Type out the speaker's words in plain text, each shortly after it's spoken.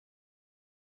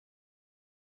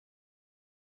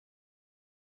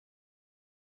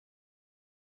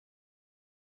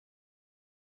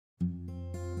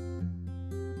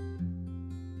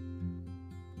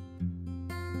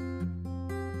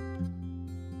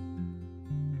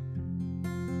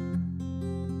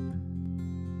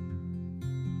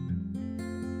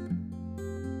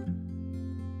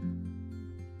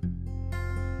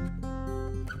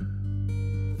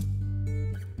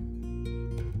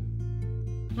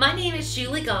My name is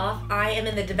Julie Goff. I am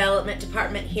in the development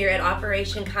department here at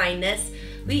Operation Kindness.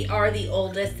 We are the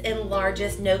oldest and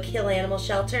largest no-kill animal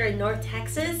shelter in North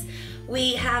Texas.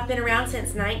 We have been around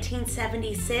since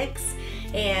 1976,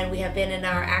 and we have been in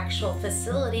our actual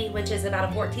facility, which is about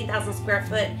a 14,000 square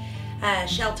foot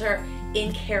shelter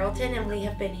in Carrollton, and we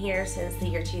have been here since the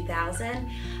year 2000.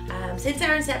 Since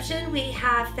our inception, we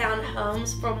have found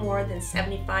homes for more than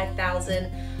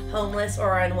 75,000 homeless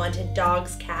or unwanted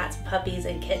dogs, cats, puppies,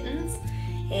 and kittens.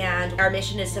 And our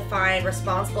mission is to find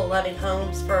responsible, loving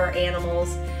homes for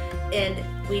animals. And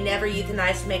we never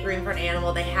euthanize to make room for an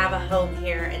animal. They have a home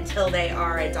here until they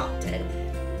are adopted.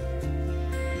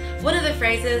 One of the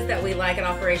phrases that we like at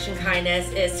Operation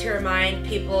Kindness is to remind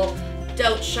people,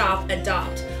 don't shop,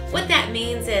 adopt. What that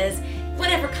means is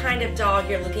whatever kind of dog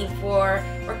you're looking for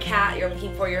or cat you're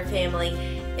looking for your family,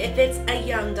 if it's a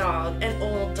young dog, an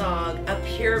old dog, a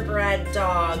purebred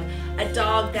dog, a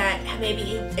dog that maybe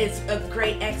is a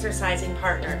great exercising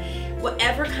partner,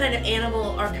 whatever kind of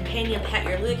animal or companion pet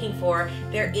you're looking for,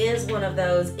 there is one of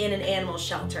those in an animal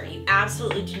shelter. You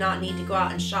absolutely do not need to go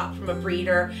out and shop from a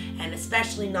breeder, and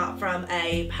especially not from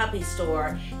a puppy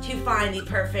store, to find the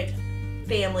perfect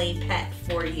family pet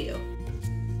for you.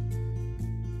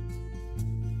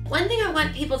 One thing I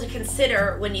want people to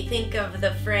consider when you think of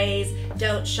the phrase,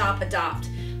 don't shop, adopt.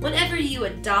 Whenever you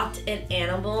adopt an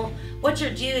animal, what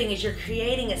you're doing is you're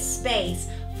creating a space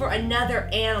for another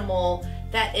animal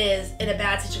that is in a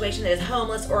bad situation, that is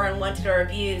homeless or unwanted or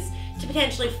abused, to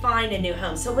potentially find a new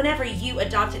home. So whenever you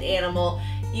adopt an animal,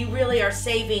 you really are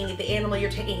saving the animal you're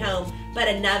taking home, but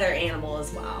another animal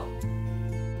as well.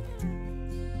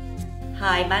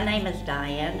 Hi, my name is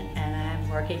Diane, and I'm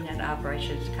working at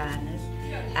Operations Kindness.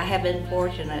 I have been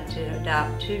fortunate to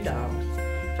adopt 2 dogs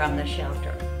from the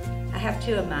shelter. I have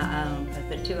 2 of my own, but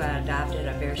the 2 I adopted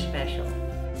are very special.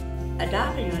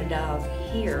 Adopting a dog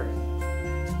here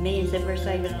means that we're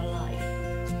saving a life,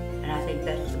 and I think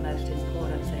that's the most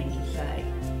important thing to say.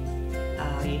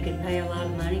 You can pay a lot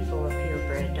of money for a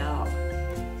purebred dog.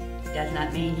 Does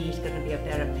not mean he's going to be a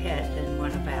better pet than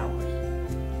one of ours.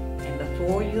 And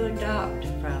before you adopt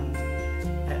from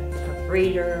a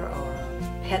breeder or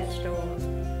a pet store,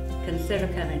 consider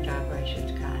coming to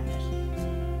Operations Kindness.